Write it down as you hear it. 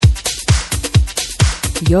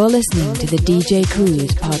You're listening to the DJ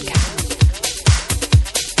Cruise podcast.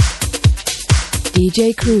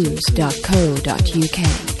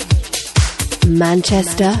 djcruise.co.uk.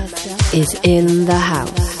 Manchester is in the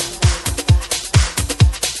house.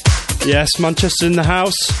 Yes, Manchester in the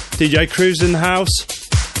house. DJ Cruise in the house.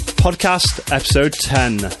 Podcast episode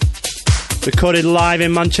 10. Recorded live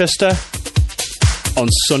in Manchester on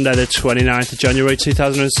Sunday the 29th of January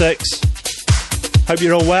 2006. Hope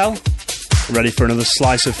you're all well. Ready for another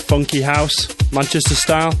slice of funky house, Manchester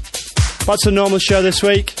style. Back to a normal show this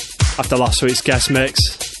week after last week's guest mix.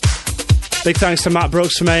 Big thanks to Matt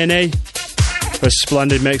Brooks from A&E for a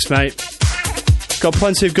splendid mix, mate. Got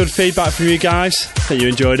plenty of good feedback from you guys. Hope you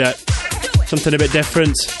enjoyed it. Something a bit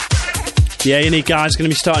different. The A&E guy's going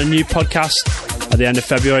to be starting a new podcast at the end of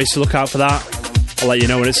February, so look out for that. I'll let you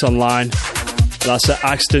know when it's online. That's at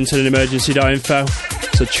accidentandemergency.info,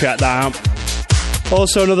 so check that out.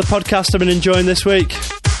 Also, another podcast I've been enjoying this week.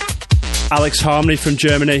 Alex Harmony from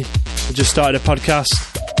Germany. I just started a podcast.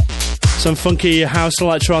 Some funky house and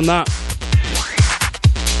electro on that.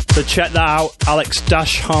 So check that out,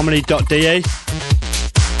 alex-harmony.de.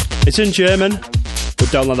 It's in German, but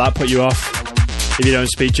don't let that put you off if you don't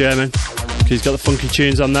speak German, because he's got the funky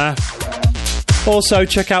tunes on there. Also,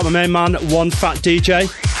 check out my main man, One Fat DJ,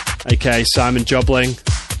 aka Simon Jobling.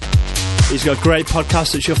 He's got a great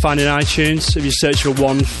podcast that you'll find in iTunes if you search for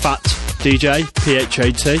One Fat DJ,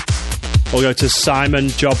 P-H-A-T, or go to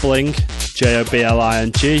simonjobling,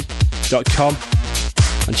 JOBLING.com,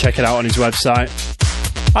 and check it out on his website.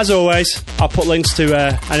 As always, I'll put links to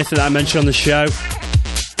anything that I mentioned on the show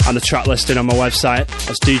and the track listing on my website.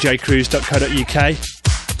 That's djcruise.co.uk,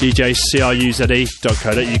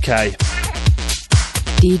 djcruze.co.uk.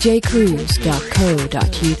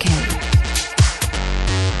 djcruise.co.uk.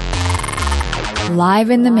 Live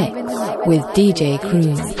in the mix with DJ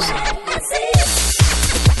Cruise.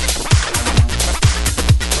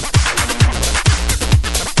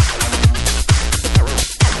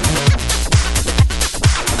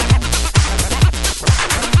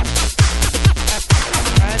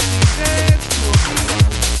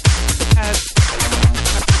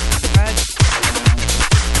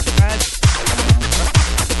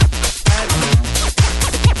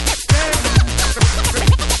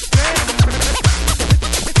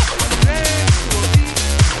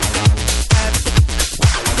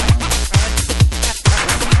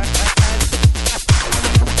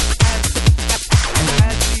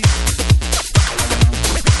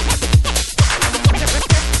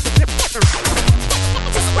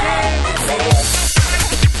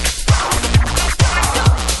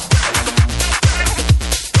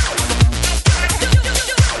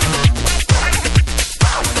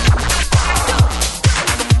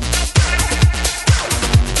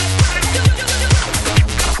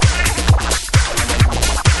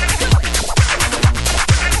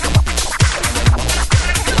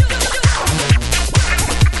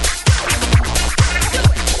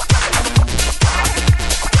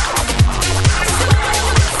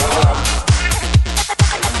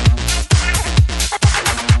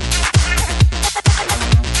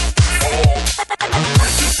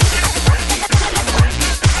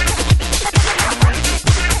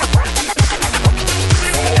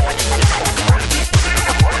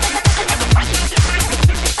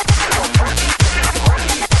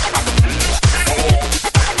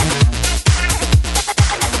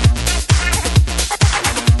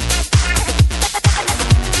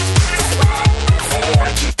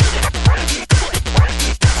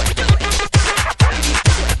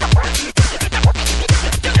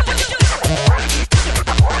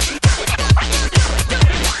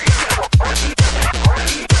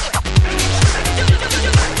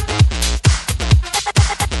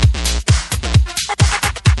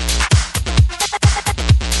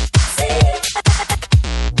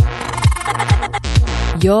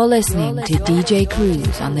 You're listening to DJ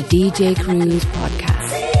Cruise on the DJ Cruise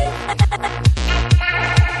podcast.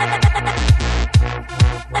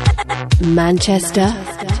 Manchester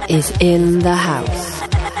is in the house.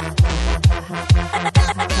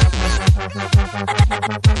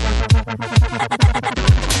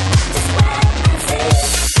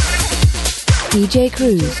 DJ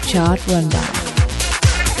Cruise chart rundown.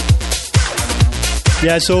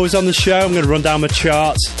 Yeah, it's always on the show. I'm going to run down my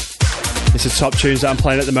charts. It's the top tunes that I'm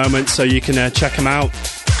playing at the moment, so you can check them out.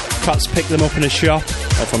 Perhaps pick them up in a shop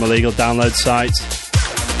or from a legal download site.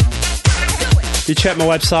 If you check my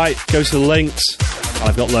website, go to the links.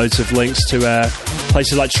 I've got loads of links to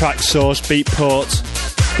places like Tracksource, Beatport,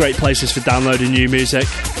 great places for downloading new music.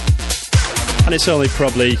 And it's only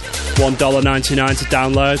probably $1.99 to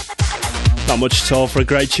download. Not much at all for a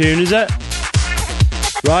great tune, is it?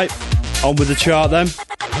 Right, on with the chart then.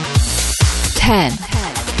 10.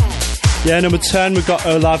 Yeah, number 10, we've got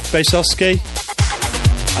Olav Basoski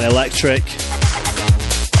and Electric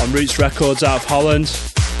on Roots Records out of Holland,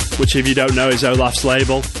 which, if you don't know, is Olaf's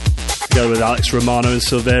label, together with Alex Romano and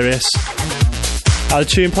Silverius. The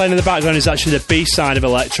tune playing in the background is actually the B-side of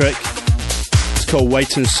Electric. It's called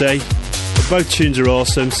Wait and See. But both tunes are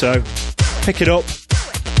awesome, so pick it up.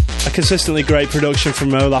 A consistently great production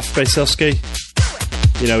from Olaf Basoski.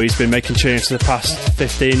 You know, he's been making tunes for the past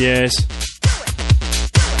 15 years.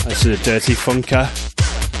 This is a dirty funker.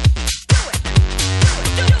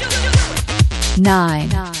 9.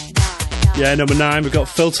 Yeah, number 9, we've got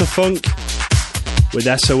Filter Funk with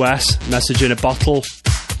SOS, Message in a Bottle,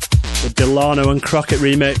 the Delano and Crockett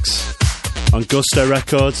remix on Gusto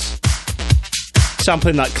Records.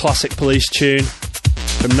 Sampling that classic Police tune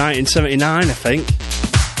from 1979, I think.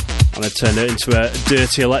 And I turned it into a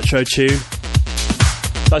dirty electro tune.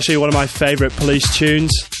 It's actually one of my favourite Police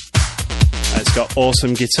tunes. It's got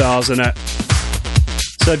awesome guitars in it.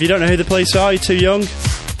 So if you don't know who the Police are, you're too young,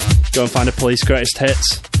 go and find a Police Greatest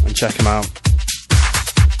Hits and check them out.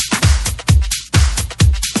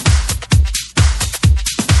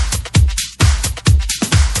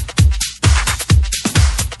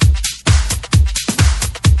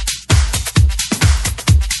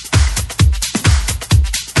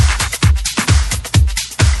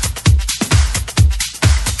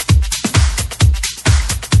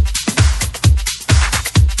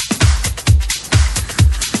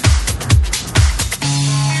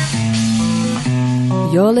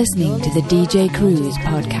 You're listening to the DJ Cruise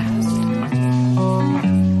podcast.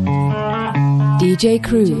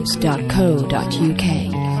 djcruise.co.uk.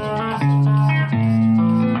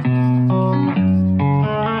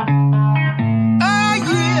 A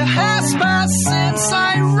year has passed since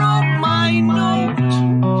I wrote my note.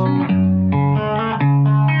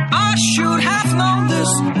 I should have known this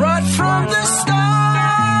right from the start.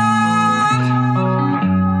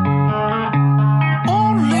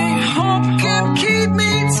 Only hope can keep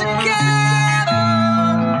me together.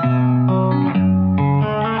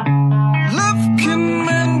 Love can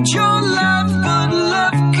mend your life, but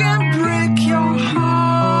love can break your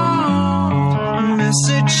heart.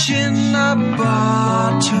 Message in a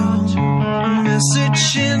bottle.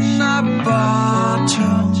 Message in a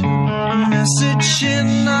bottle. Message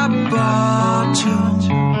in a bottle.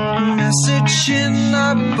 Message in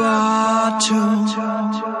a bottle.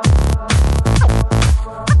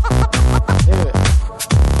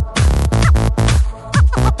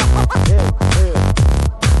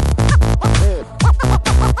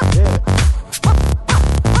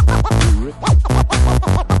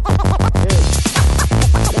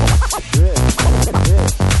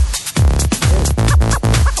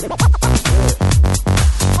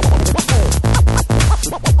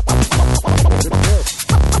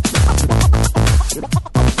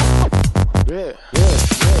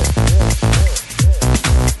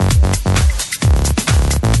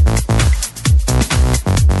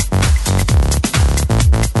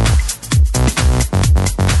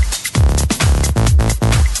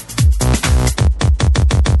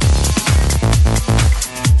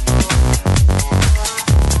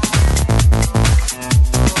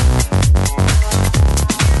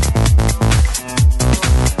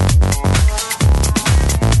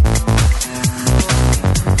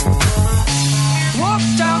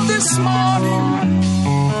 Walked out this morning,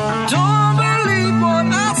 don't believe what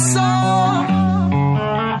I saw.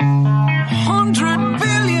 100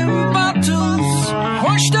 billion bottles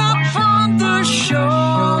washed up on the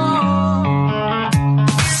shore.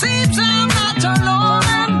 Seems I'm not alone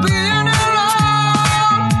in being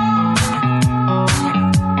alone.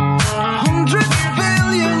 100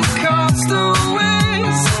 billion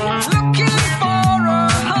castaways looking for a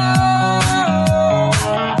home.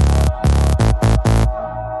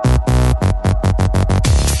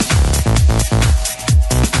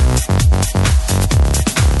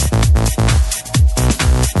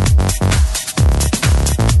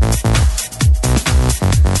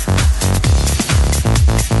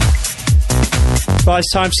 Right,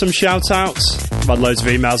 it's time for some shout-outs. I've had loads of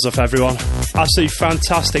emails off everyone. Absolutely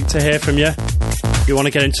fantastic to hear from you. If you want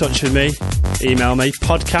to get in touch with me, email me,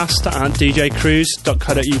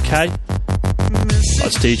 podcast@djcruise.co.uk.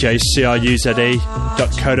 That's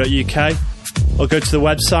djcruze.co.uk. Or go to the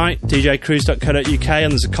website, djcruise.co.uk,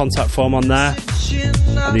 and there's a contact form on there.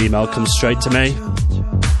 And the email comes straight to me.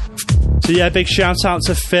 So yeah, big shout-out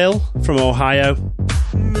to Phil from Ohio.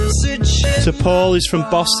 To Paul, who's from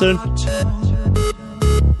Boston.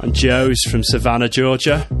 And Joe's from Savannah,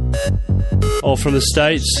 Georgia. All from the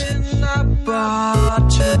States.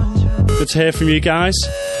 Good to hear from you guys.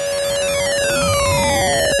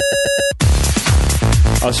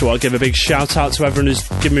 I also want to give a big shout out to everyone who's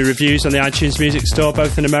given me reviews on the iTunes Music Store,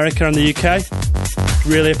 both in America and the UK.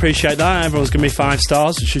 Really appreciate that. Everyone's given me 5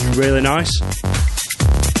 stars, which is really nice.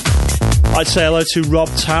 I'd say hello to Rob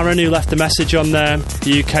Tarrant, who left a message on the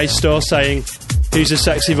UK store saying, "Who's a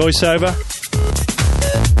sexy voiceover?"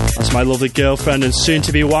 That's my lovely girlfriend and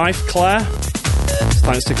soon-to-be wife, Claire.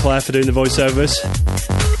 Thanks to Claire for doing the voiceovers.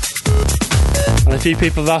 And a few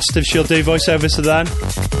people have asked if she'll do voiceovers to them.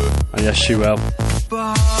 And yes, she will.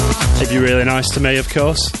 She'd be really nice to me, of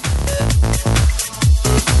course.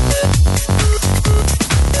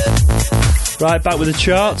 Right, back with the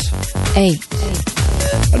chart. 8.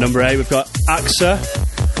 At number 8, we've got AXA,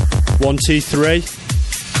 123,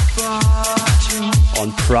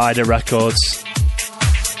 on Prida Records.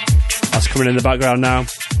 That's coming in the background now.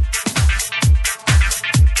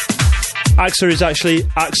 AXA is actually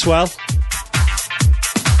Axwell.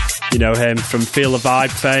 You know him from Feel the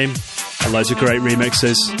Vibe fame and loads of great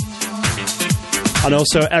remixes. And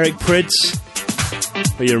also Eric Prydz,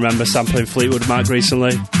 who you remember sampling Fleetwood Mac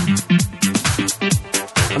recently.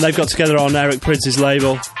 And they've got together on Eric Prydz's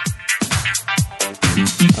label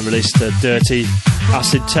and released a dirty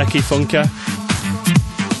acid techie funker.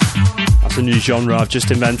 That's a new genre I've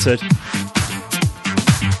just invented.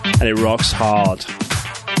 And it rocks hard.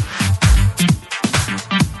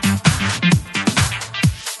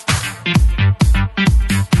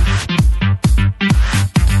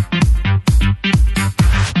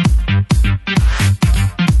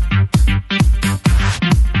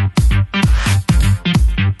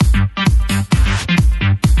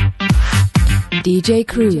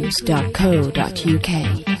 djcruise.co.uk.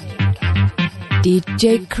 DJ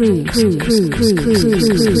Cruise.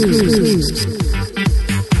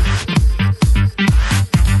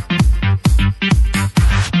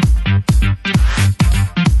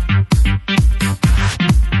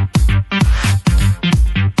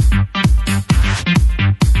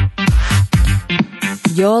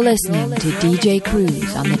 You're listening to DJ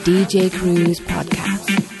Cruise on the DJ Cruise podcast.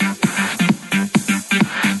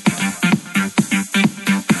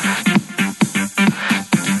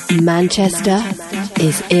 Manchester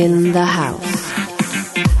is in the house.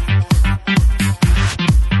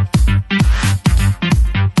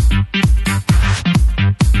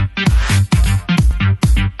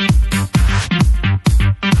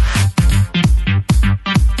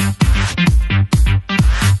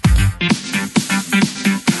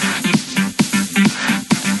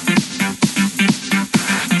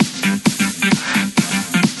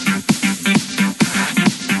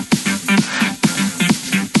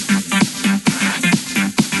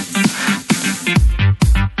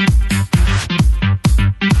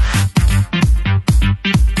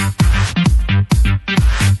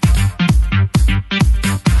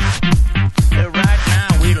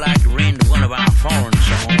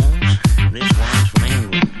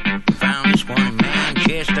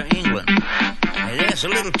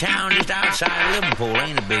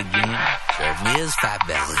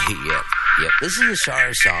 This is the sort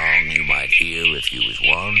of song you might hear if you was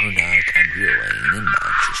wandering down a country lane in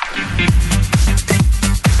Manchester.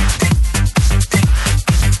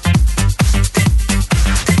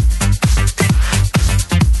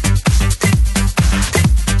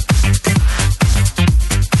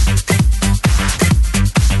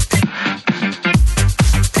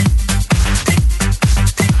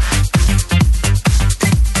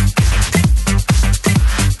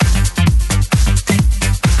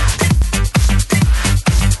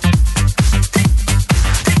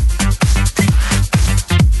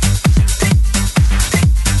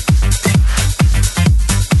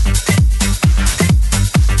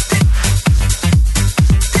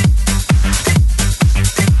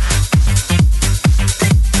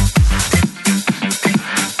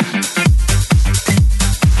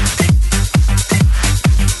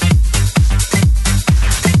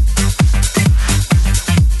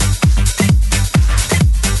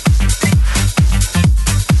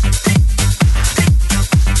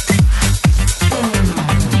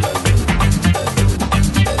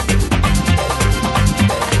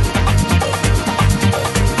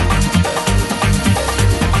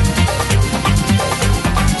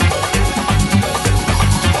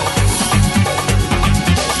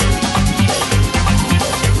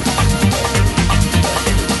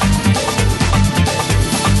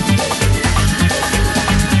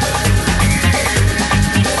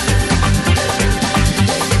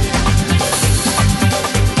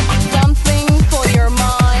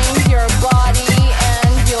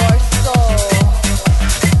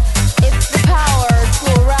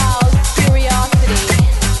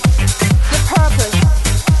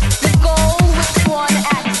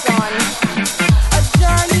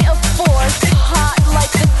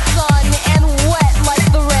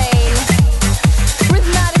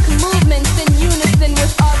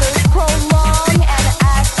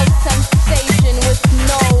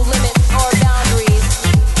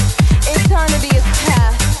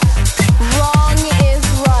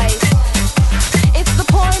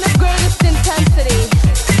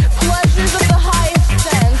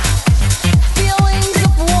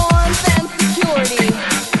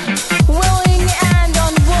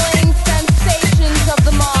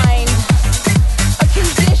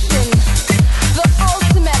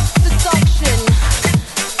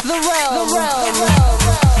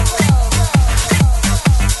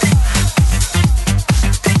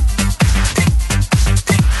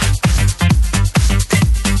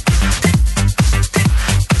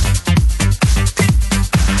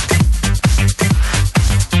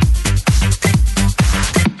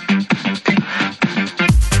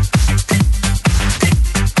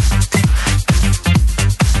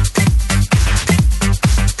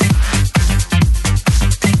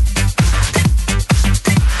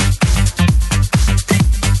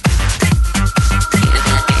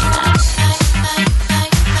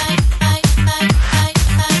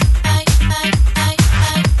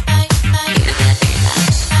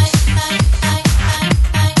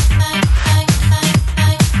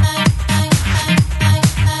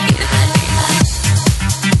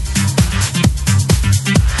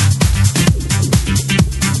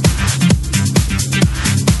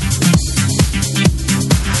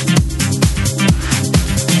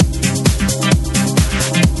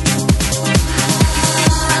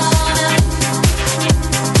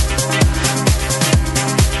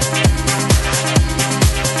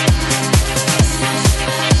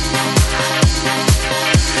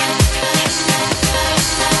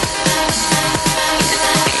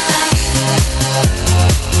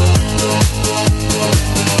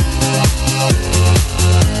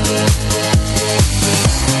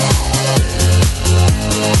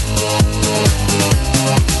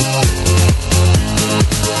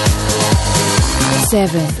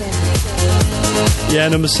 7. Yeah,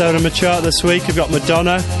 number 7 on my chart this week, I've got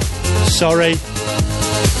Madonna, Sorry.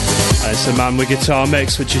 And it's a man with guitar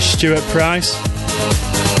mix, which is Stuart Price.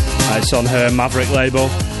 And it's on her Maverick label.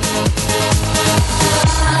 6.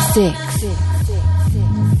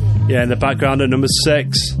 Yeah, in the background at number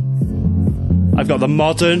 6, I've got The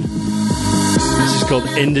Modern. This is called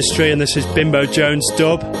Industry, and this is Bimbo Jones'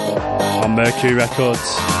 dub on Mercury Records.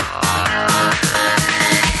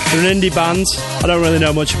 They're an indie band. I don't really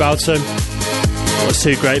know much about them. There's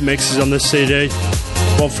 2 great mixes on this CD.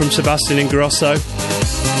 One from Sebastian Ingrosso,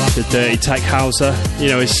 the Dirty Tech Houser, you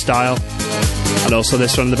know his style. And also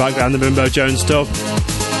this one in the background, the Bimbo Jones dub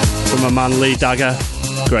from my man Lee Dagger,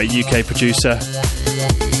 great UK producer,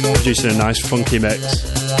 producing a nice funky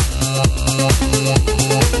mix.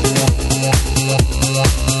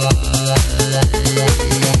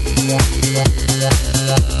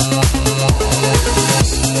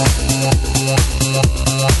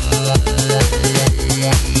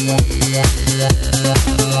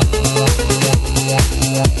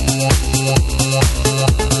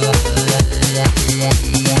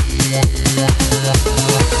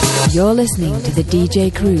 You're listening to the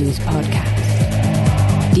DJ Cruise podcast.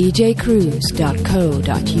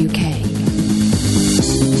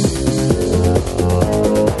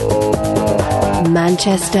 djcruise.co.uk.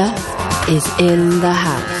 Manchester is in the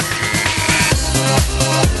house.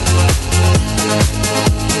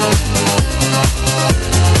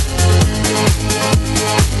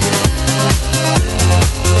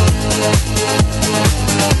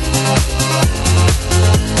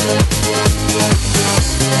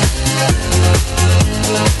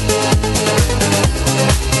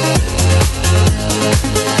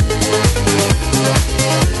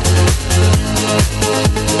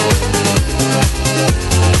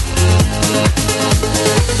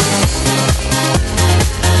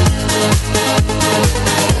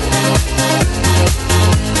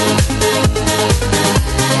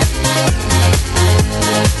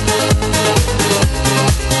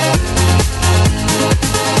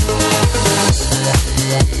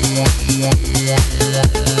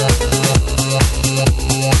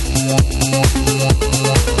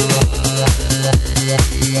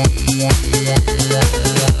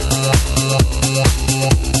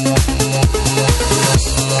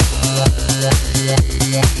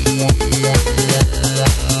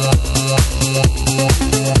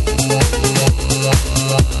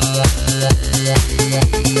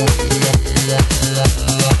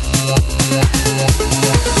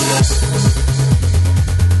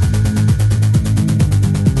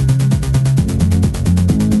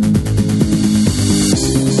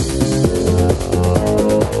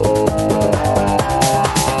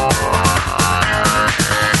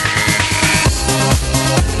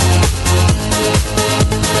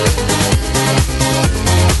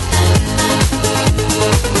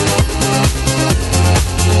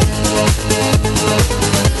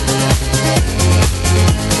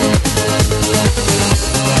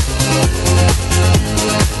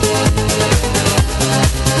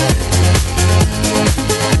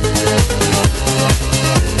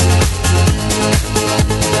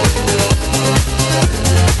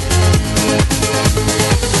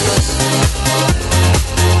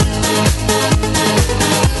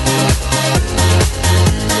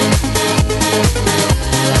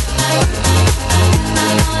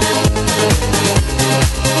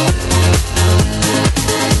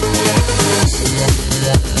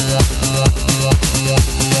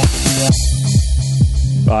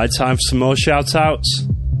 Right, time for some more shout-outs.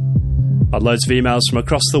 Had loads of emails from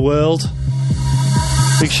across the world.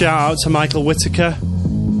 Big shout-out to Michael Whitaker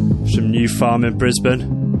from New Farm in Brisbane.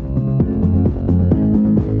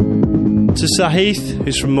 To Sahith,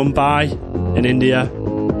 who's from Mumbai in India.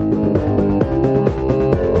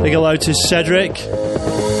 Big hello to Cedric,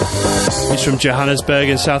 who's from Johannesburg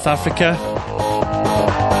in South Africa.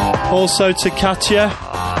 Also to Katya,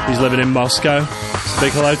 who's living in Moscow. So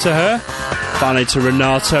big hello to her. Finally to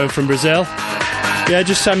Renato from Brazil. Yeah,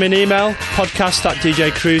 just send me an email,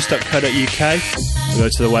 podcast@djcruise.co.uk. Go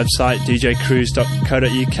to the website,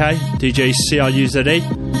 djcruise.co.uk,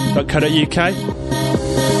 djcruze.co.uk.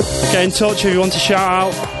 Get in touch if you want to shout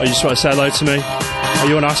out, or you just want to say hello to me, or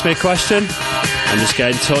you want to ask me a question, and just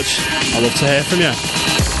get in touch. I'd love to hear from you.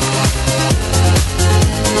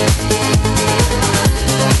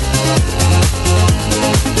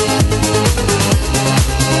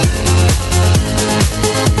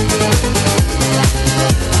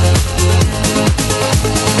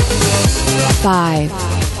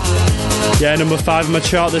 Yeah, number 5 on my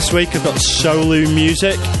chart this week, I've got Solu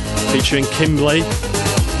Music featuring Kimberly.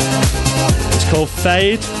 It's called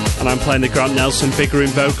Fade, and I'm playing the Grant Nelson Big Room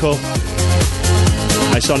vocal.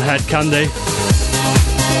 It's on Head Candy.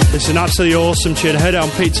 It's an absolutely awesome tune. I heard it on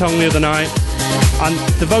Pete Tong the other night, and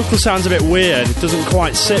the vocal sounds a bit weird. It doesn't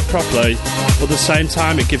quite sit properly, but at the same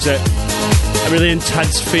time it gives it a really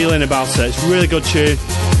intense feeling about it. It's a really good tune.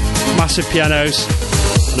 Massive pianos.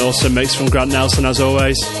 An awesome mix from Grant Nelson as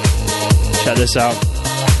always. Check this out.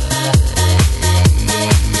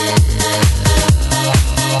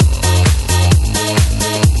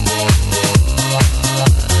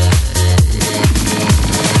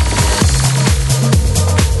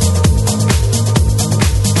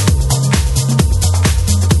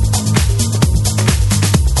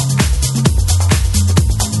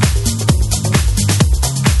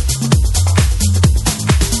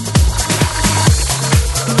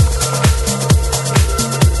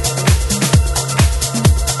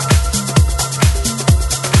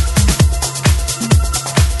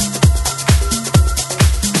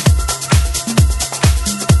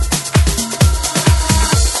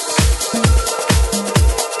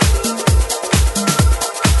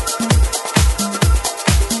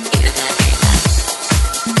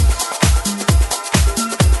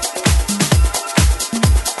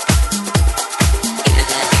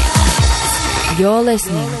 You're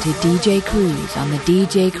listening to DJ Cruise on the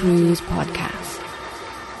DJ Cruise podcast.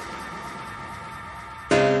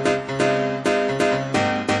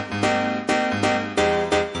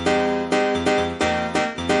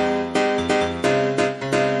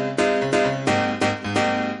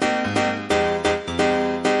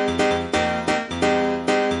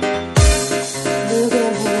 Look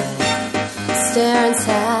at me, stare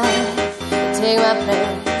inside, take my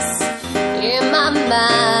place in my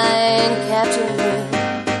mind, capture me,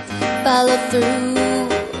 follow through,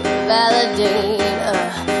 validate,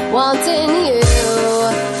 wanting you.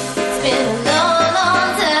 It's been a long, long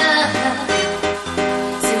time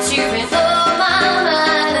since you've been on my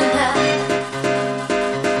mind, and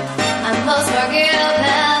I must forget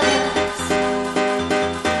about this.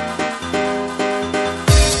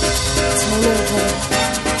 Tell me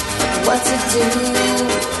what to do,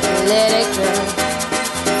 let it go,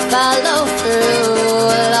 follow through,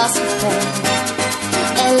 lost with pain,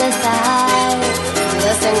 endless eyes,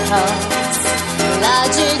 listen cause,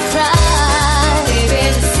 logic cries. Baby,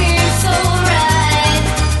 this seems so right,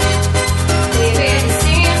 baby, this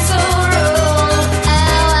seems so wrong.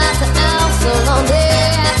 Hour after hour, so long, day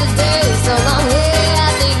after day, so long, year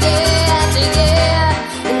after year after year,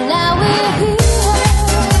 and now we're here.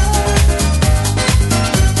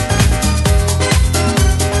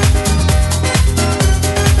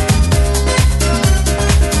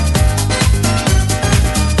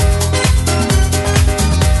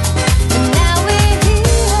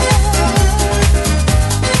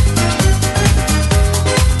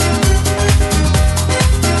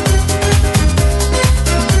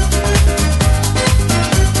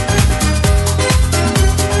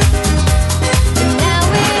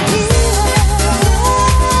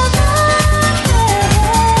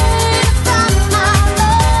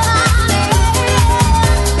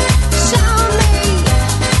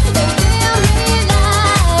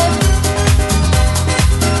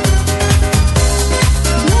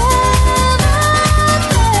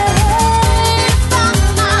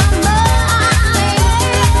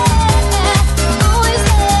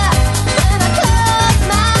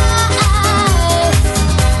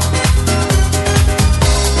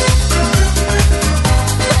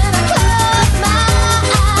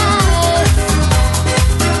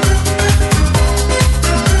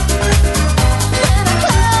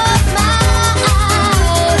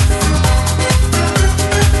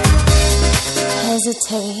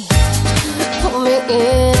 Pull me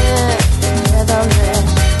in, rhythm red,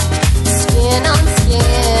 skin on skin,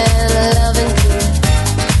 loving you,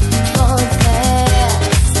 falling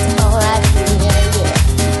fast, alright, yeah, yeah.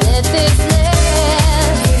 Let this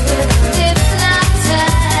last, it's not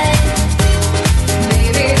tight,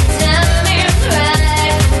 baby, time is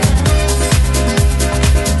right,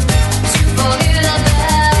 to forget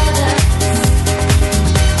about us.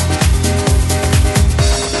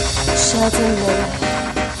 Shelter me.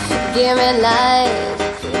 Give me life,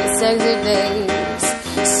 sexy days,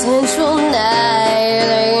 sensual night,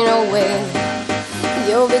 ain't no way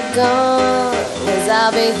you'll be gone, as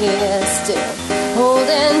I'll be here still,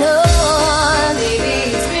 holding on.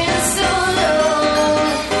 Baby, it's been so long,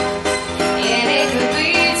 and it could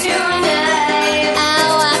be tonight.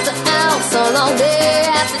 Hour after hour, so long, day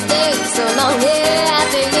after day, so long, year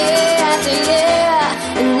after year after year,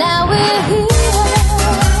 and now we're here.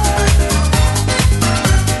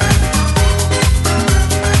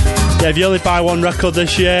 Yeah, if you only buy one record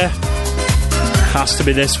this year, has to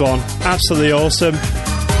be this one. Absolutely awesome.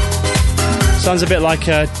 Sounds a bit like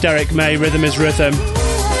a Derek May Rhythm is Rhythm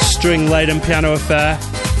string-laden piano affair.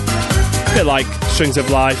 A bit like Strings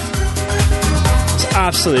of Life. It's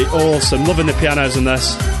absolutely awesome. Loving the pianos in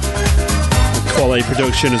this. And quality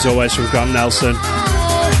production as always from Grant Nelson.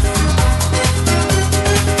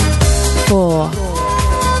 4.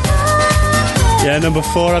 Yeah, number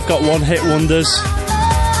 4, I've got One Hit Wonders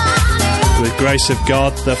with Grace of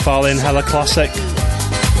God, the Farley and Hella classic.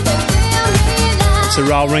 It's a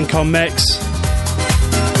Raul Rincon mix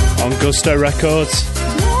on Gusto Records.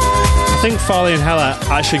 I think Farley and Hella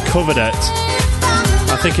actually covered it.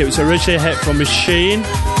 I think it was originally a hit from Machine.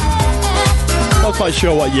 Not quite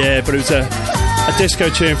sure what year, but it was a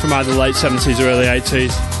disco tune from either late 70s or early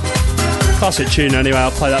 80s. Classic tune anyway.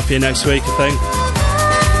 I'll play that for you next week, I think.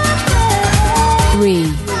 3.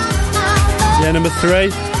 Yeah, number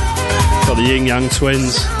 3. Got the Yin Yang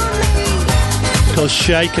Twins. It's called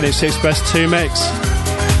Shake and it's Express 2 mix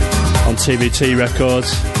on TVT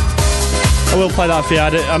Records. I will play that for you.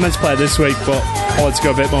 I meant to play it this week, but I wanted to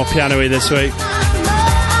go a bit more piano-y this week.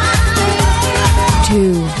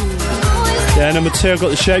 2. Yeah, number 2, I've got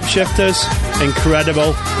the Shapeshifters.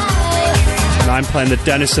 Incredible. And I'm playing the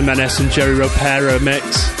Dennis Jimenez and Jerry Ropero mix.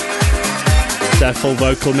 Their full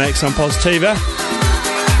vocal mix on Positiva.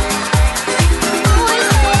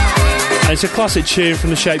 And it's a classic tune from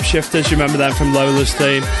the Shapeshifters. You remember them from Lola's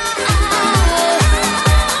theme.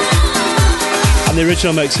 And the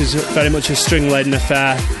original mix is very much a string-laden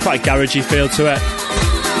affair. Quite a garagey feel to it.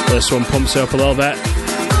 This one pumps it up a little bit.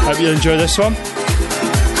 Hope you enjoy this one.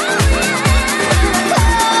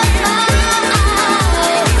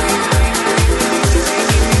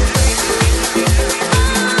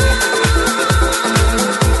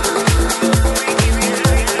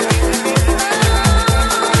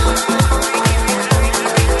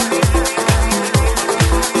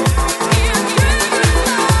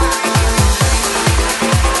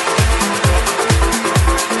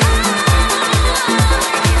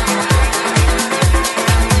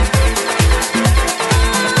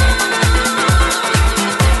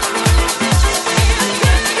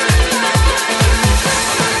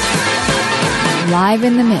 Live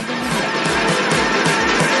in the mix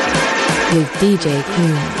with DJ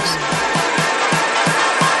Cruise.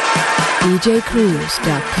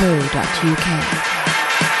 djcruise.co.uk.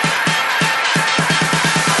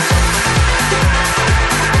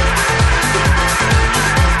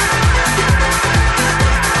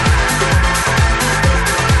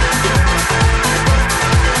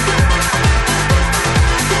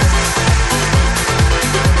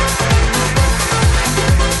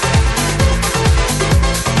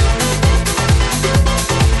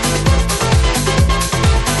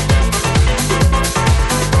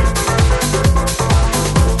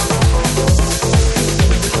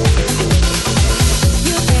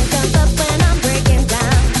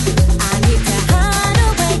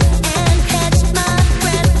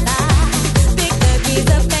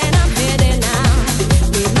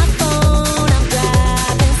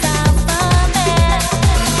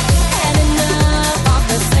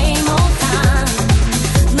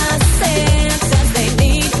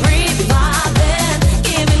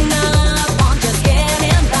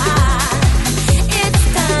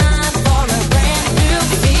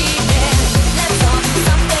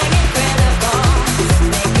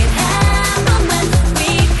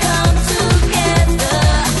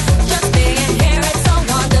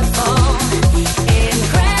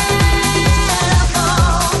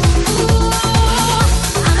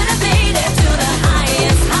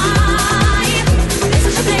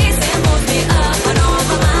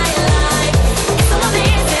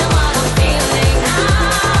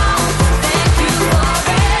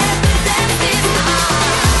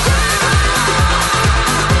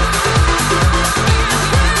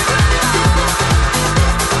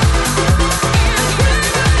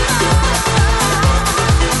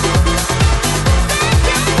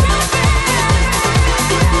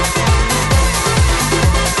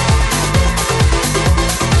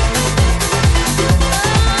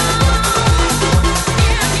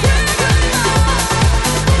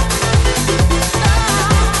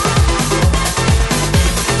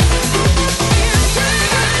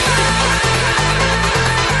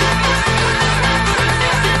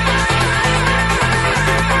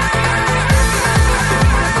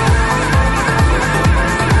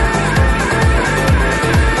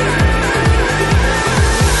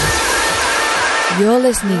 You're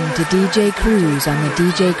listening to DJ Cruise on the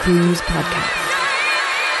DJ Cruise podcast.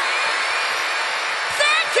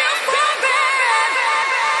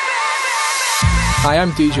 Hi,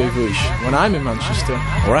 I'm DJ Vush. When I'm in Manchester,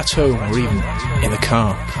 or at home, or even in the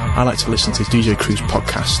car, I like to listen to DJ Cruise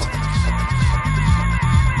podcast.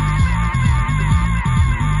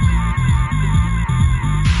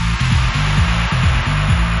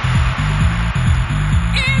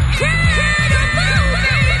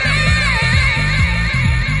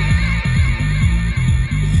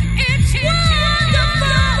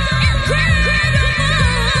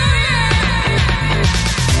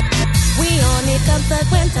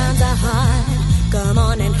 When times are hard, come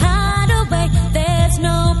on and hide away. There's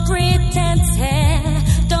no pretense here.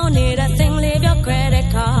 Don't need a thing, leave your credit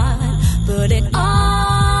card. Put it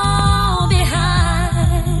all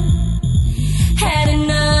behind. Had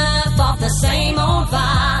enough of the same old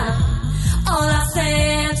vibe. All our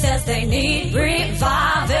senses, they need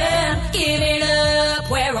reviving. Give it up,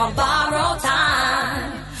 we're on borrowed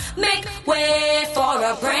time. Make way for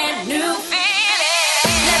a brand new feeling.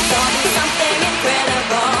 Let's all do something incredible.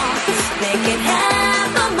 Make it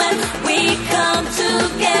happen when we come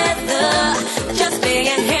together. Just being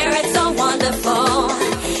here, it's so wonderful.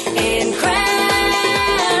 Incredible.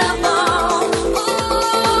 Ooh,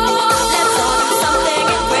 let's all do something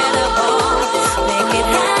incredible. Make it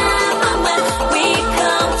happen when we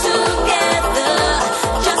come together.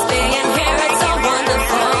 Just being here, it's so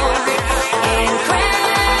wonderful. Incredible.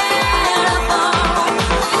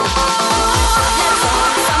 Let's all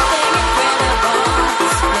do something incredible.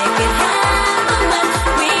 Make it happen when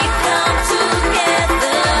we come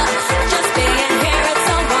together. Just being here, it's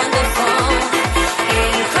so wonderful.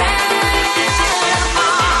 Incredible.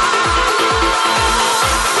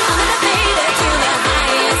 I'm gonna beat it to the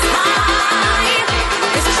highest high.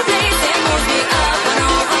 This is a place that moves me up and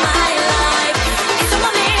over my life. It's so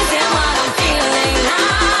amazing what I'm feeling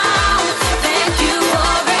now. Thank you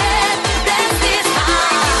for it. Bless this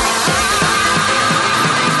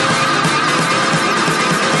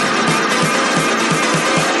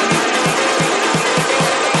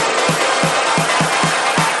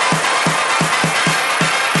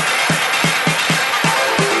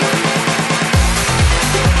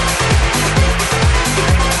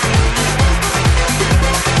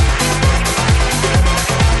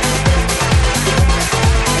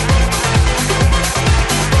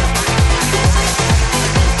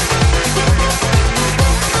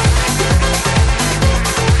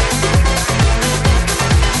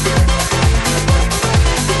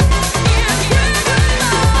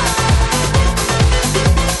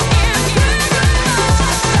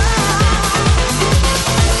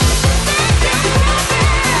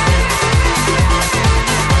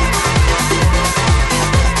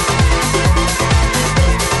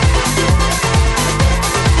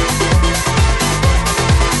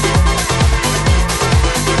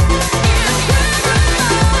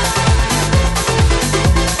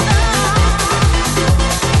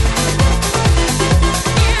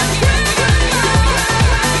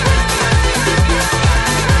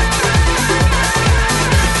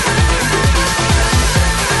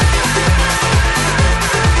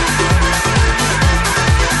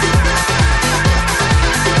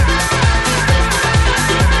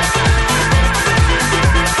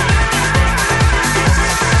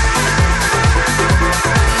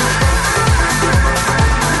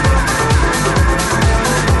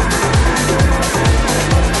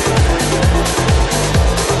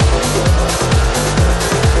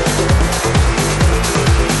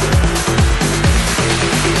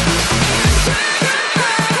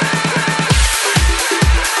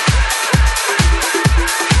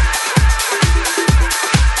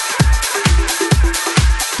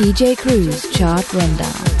DJ Cruise Chart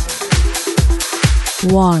Rundown.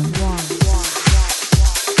 1.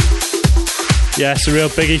 Yeah, it's a real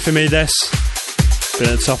biggie for me, this. Been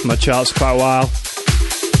at the top of my charts quite a while.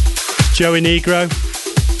 Joey Negro,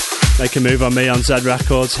 Make a Move on Me on Z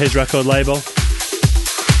Records, his record label.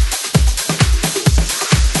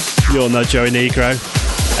 You all know Joey Negro,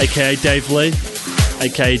 aka Dave Lee,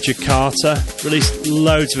 aka Jakarta. Released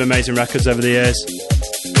loads of amazing records over the years.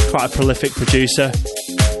 Quite a prolific producer.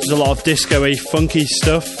 There's a lot of disco-y, funky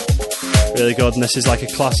stuff. Really good, and this is like a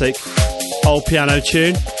classic old piano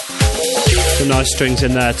tune. Some nice strings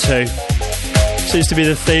in there too. Seems to be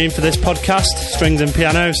the theme for this podcast, strings and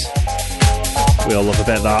pianos. We all love a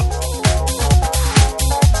bit of that.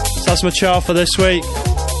 So that's my chart for this week.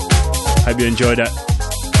 Hope you enjoyed it.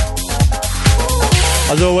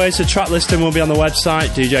 As always, the track listing will be on the website,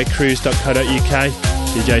 djcruise.co.uk,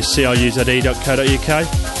 djcruz.co.uk.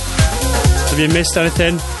 Have you missed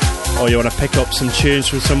anything, or you want to pick up some tunes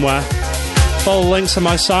from somewhere, follow the links on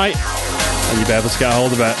my site and you'll be able to get a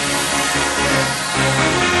hold of it.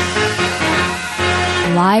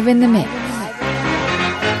 Live in the mix,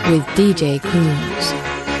 with DJ Cruise.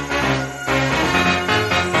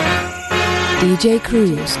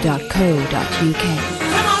 DJCruise.co.uk.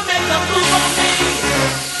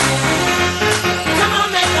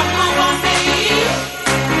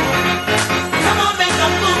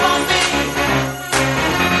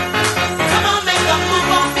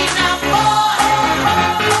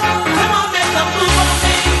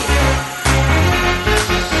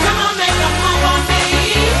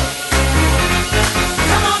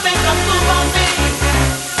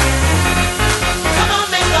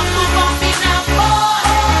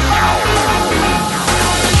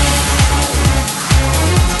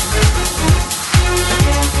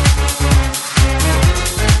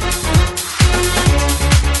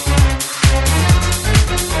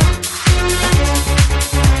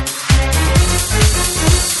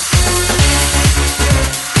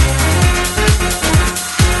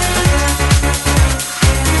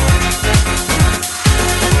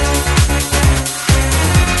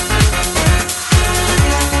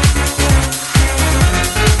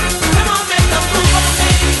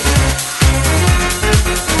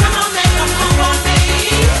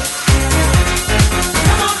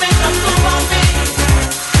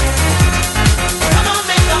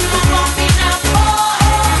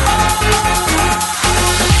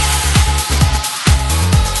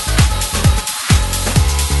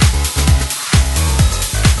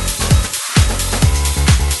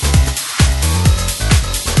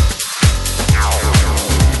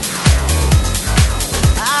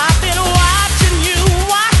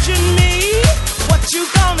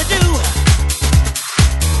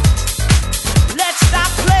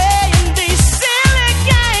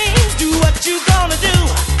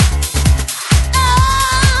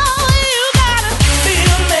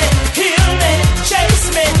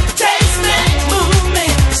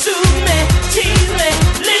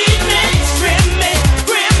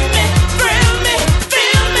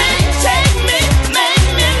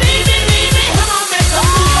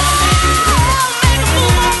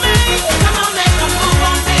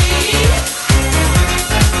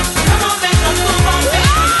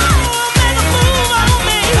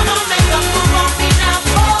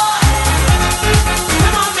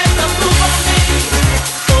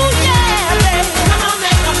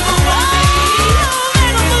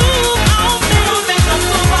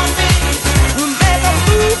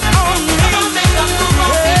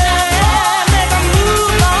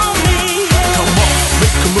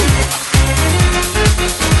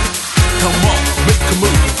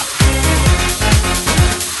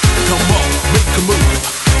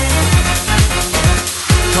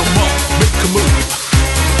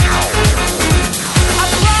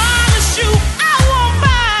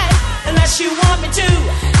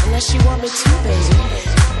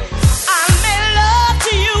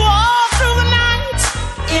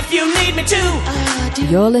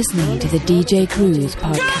 You're listening to the DJ Cruise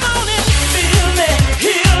podcast.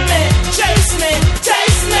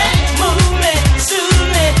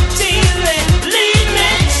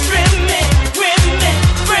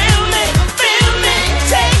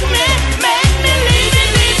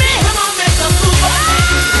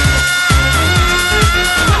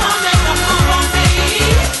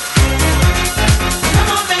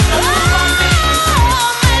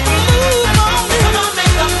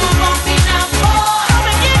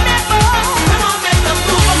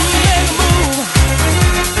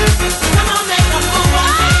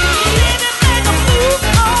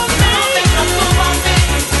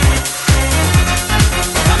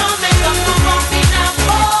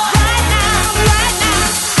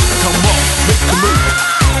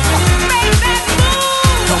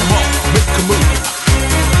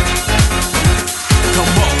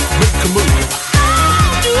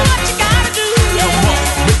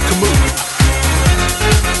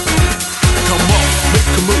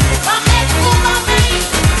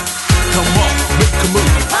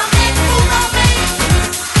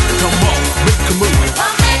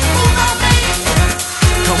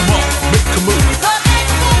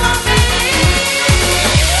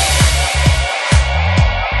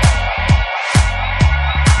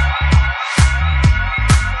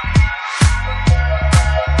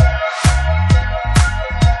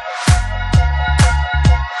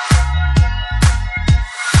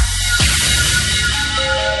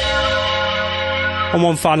 And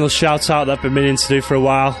one final shout out that I've been meaning to do for a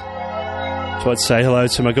while. So I'd say hello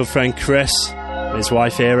to my good friend Chris, and his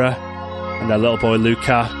wife Ira, and their little boy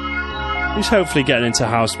Luca, who's hopefully getting into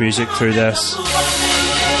house music through this.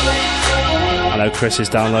 I know Chris has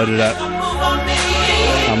downloaded it.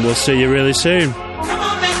 And we'll see you really soon.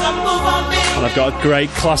 And I've got a great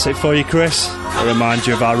classic for you, Chris. I'll remind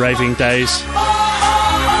you of our raving days.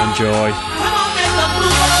 enjoy.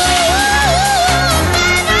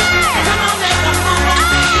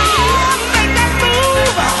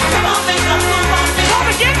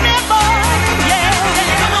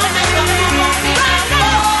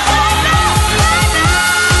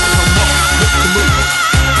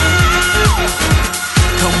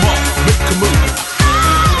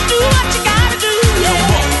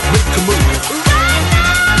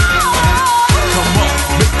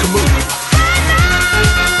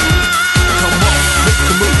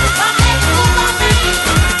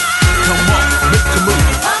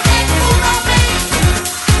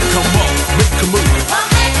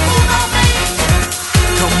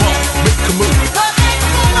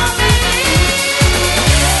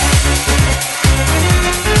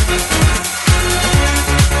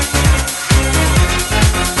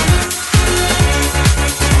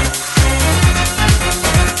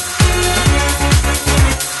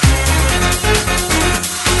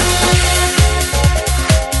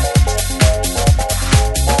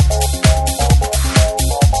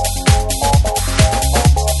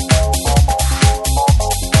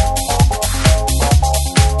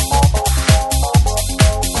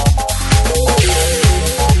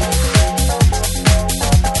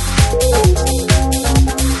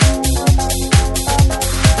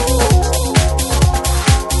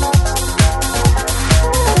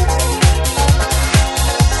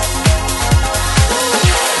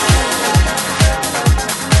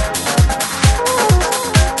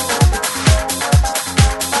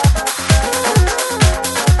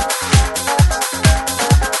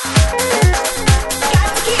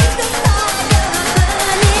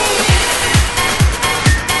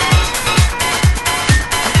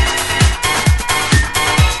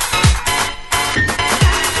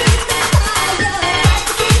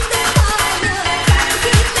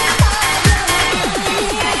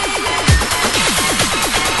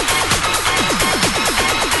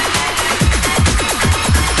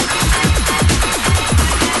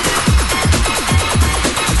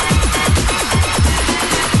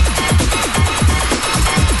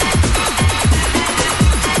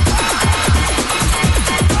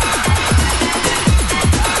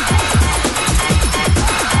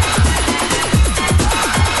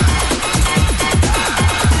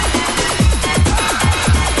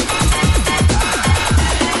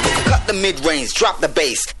 Mid-range, drop the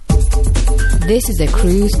bass. This is a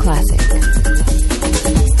Cruise classic.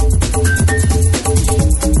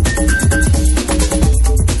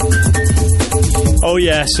 Oh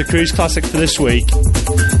yes, a Cruise classic for this week.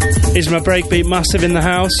 Is my breakbeat massive in the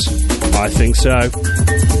house? I think so.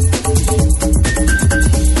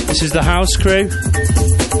 This is the House Crew.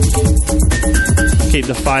 Keep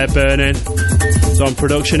the fire burning. It's on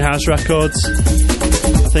Production House Records.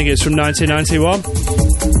 I think it's from 1991.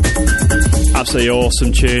 Absolutely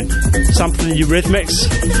awesome tune. Sampling Eurythmics.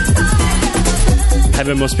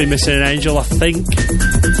 Heaven Must Be Missing an Angel, I think.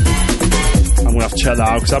 I'm going to have to check that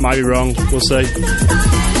out because that might be wrong. We'll see.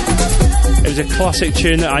 It was a classic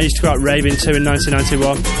tune that I used to go out raving to in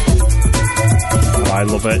 1991. Oh, I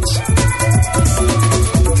love it.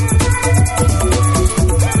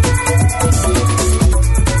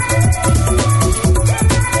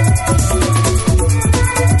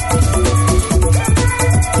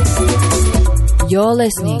 You're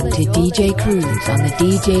listening to DJ Cruise on the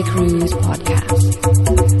DJ Cruise podcast.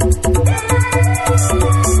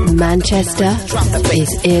 Manchester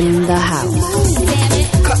is in the house.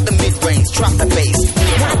 Cut the mid-range, drop the bass.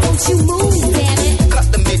 Why don't you move, damn it?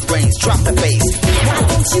 Cut the mid-range, drop the bass. Why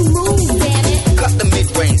don't you move, damn it? Cut the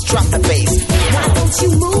mid-range, drop the bass. Why don't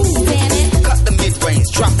you move, damn it? Cut the mid-range,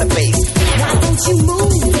 drop the bass. Why don't you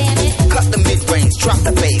move, damn it? Cut the mid-range, drop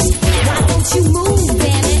the bass. Why don't you move,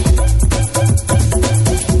 damn it?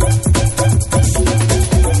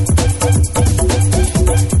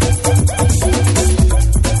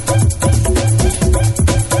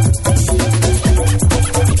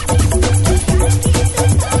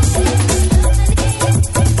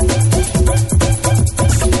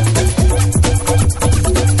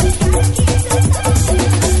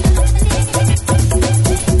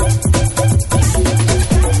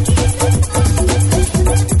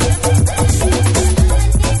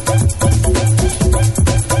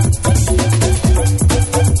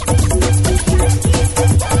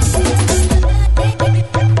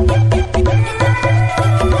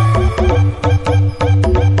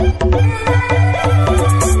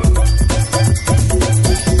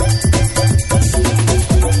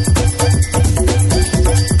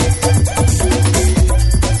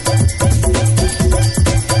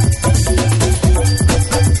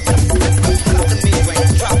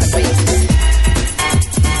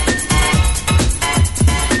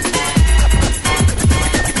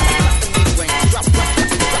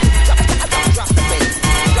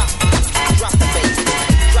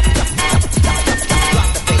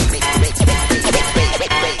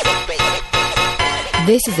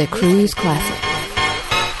 This is a Cruise classic.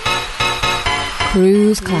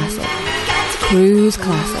 Cruise classic. Cruise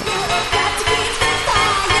classic.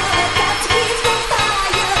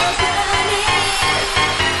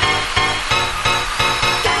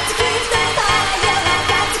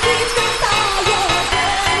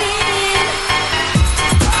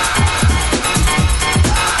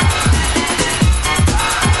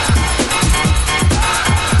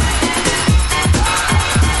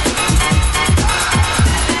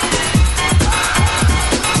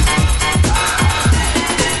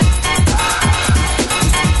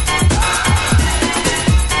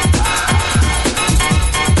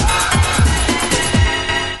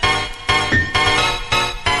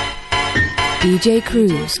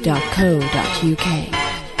 djcruise.co.uk.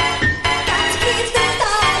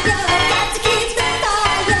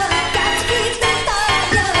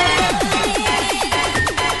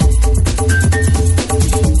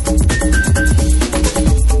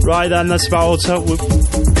 Right then, that's about all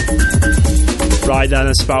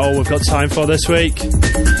we've got time for this week.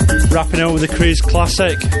 Wrapping up with the Cruise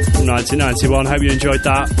classic from 1991. Hope you enjoyed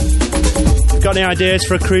that. If you've got any ideas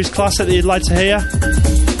for a Cruise classic that you'd like to hear,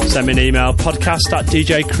 send me an email,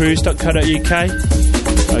 podcast@djcruise.co.uk.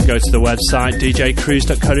 Go to the website,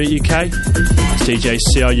 djcruise.co.uk. That's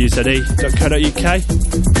djcruze.co.uk.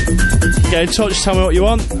 Get in touch, tell me what you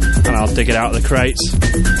want, and I'll dig it out of the crates.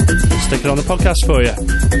 Stick it on the podcast for you.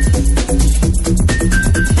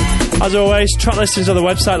 As always, track listings on the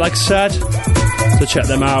website, like I said, so check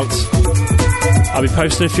them out. I'll be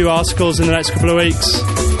posting a few articles in the next couple of weeks.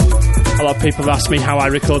 A lot of people have asked me how I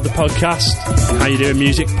record the podcast, how you do a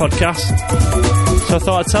music podcast. So I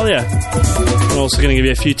thought I'd tell you. I'm also going to give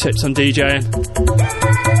you a few tips on DJing.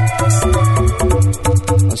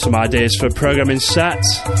 And some ideas for programming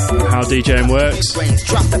sets, how DJing works, in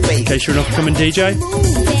case you're an upcoming DJ.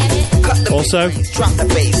 Also,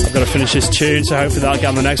 I've got to finish this tune, so hopefully that'll get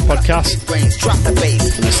on the next podcast. And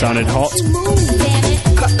it sounded hot.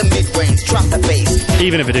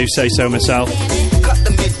 Even if I do say so myself.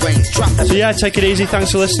 So yeah, take it easy.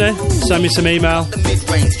 Thanks for listening. Send me some email,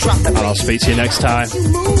 and I'll speak to you next time.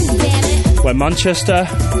 When Manchester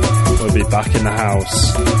will be back in the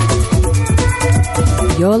house.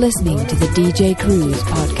 You're listening to the DJ Cruise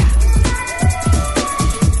podcast.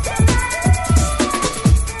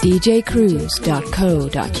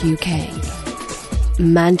 djcruise.co.uk.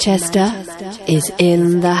 Manchester is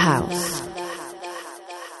in the house.